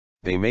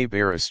They may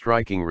bear a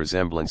striking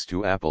resemblance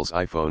to Apple's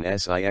iPhone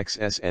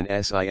SIXS and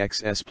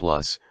SIXS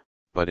Plus,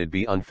 but it'd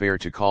be unfair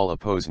to call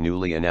Oppo's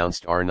newly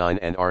announced R9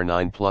 and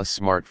R9 Plus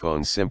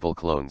smartphones simple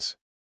clones.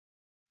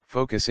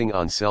 Focusing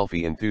on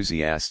selfie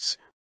enthusiasts,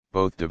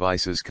 both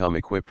devices come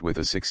equipped with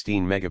a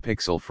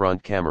 16-megapixel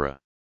front camera.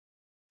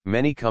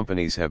 Many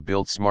companies have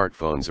built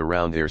smartphones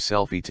around their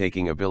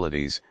selfie-taking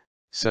abilities,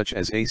 such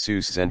as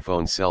Asus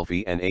ZenFone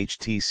Selfie and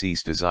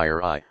HTC's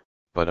Desire I,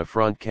 but a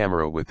front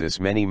camera with this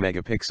many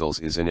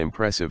megapixels is an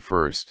impressive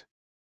first.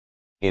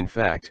 In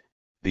fact,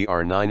 the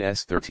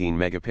R9's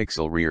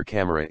 13-megapixel rear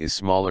camera is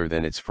smaller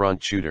than its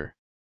front shooter.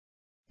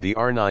 The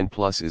R9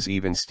 Plus is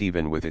even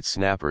Steven with its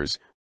snappers,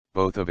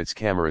 both of its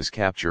cameras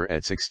capture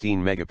at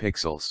 16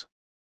 megapixels.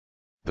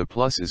 The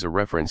Plus is a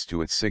reference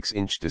to its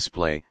 6-inch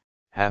display,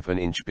 half an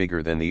inch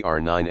bigger than the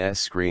R9's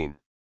screen.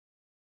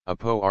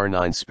 Oppo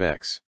R9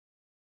 specs: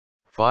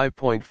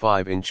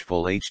 5.5-inch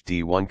Full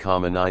HD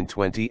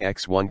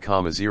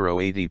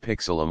 1,920x1,080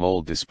 pixel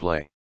AMOLED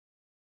display.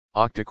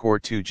 Octa-core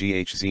 2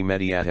 GHz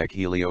MediaTek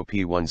Helio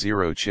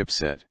P10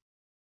 chipset.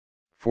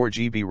 4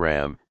 GB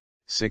RAM,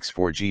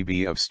 64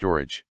 GB of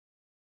storage.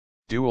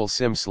 Dual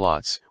SIM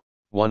slots,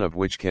 one of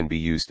which can be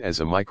used as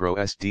a micro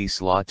SD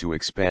slot to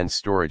expand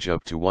storage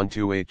up to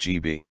 128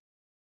 GB.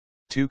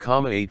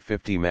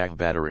 2,850 mAh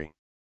battery.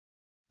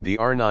 The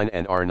R9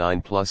 and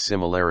R9 Plus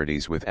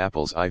similarities with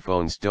Apple's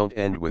iPhones don't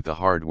end with the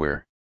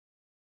hardware.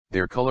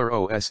 Their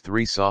ColorOS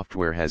 3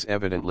 software has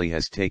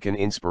taken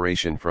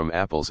inspiration from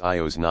Apple's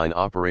iOS 9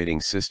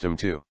 operating system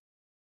too.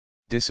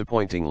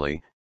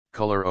 Disappointingly,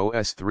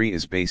 ColorOS 3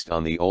 is based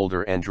on the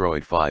older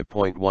Android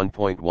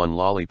 5.1.1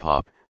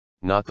 Lollipop,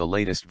 not the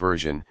latest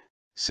version,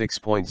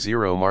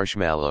 6.0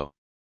 Marshmallow.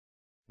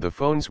 The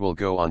phones will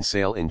go on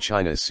sale in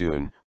China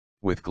soon,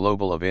 with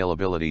global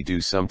availability due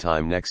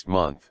sometime next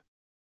month.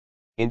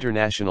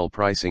 International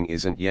pricing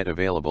isn't yet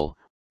available,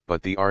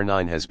 but the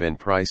R9 has been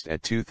priced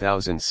at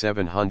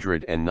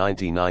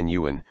 2,799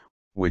 yuan,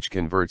 which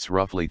converts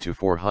roughly to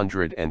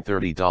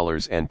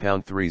 $430 and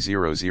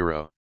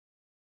 £300.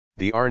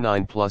 The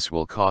R9 Plus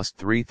will cost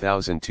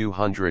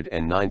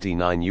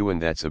 3,299 yuan,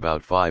 that's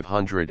about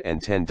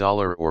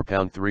 $510 or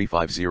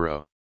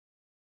 £350.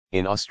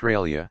 In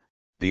Australia,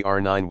 the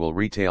R9 will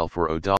retail for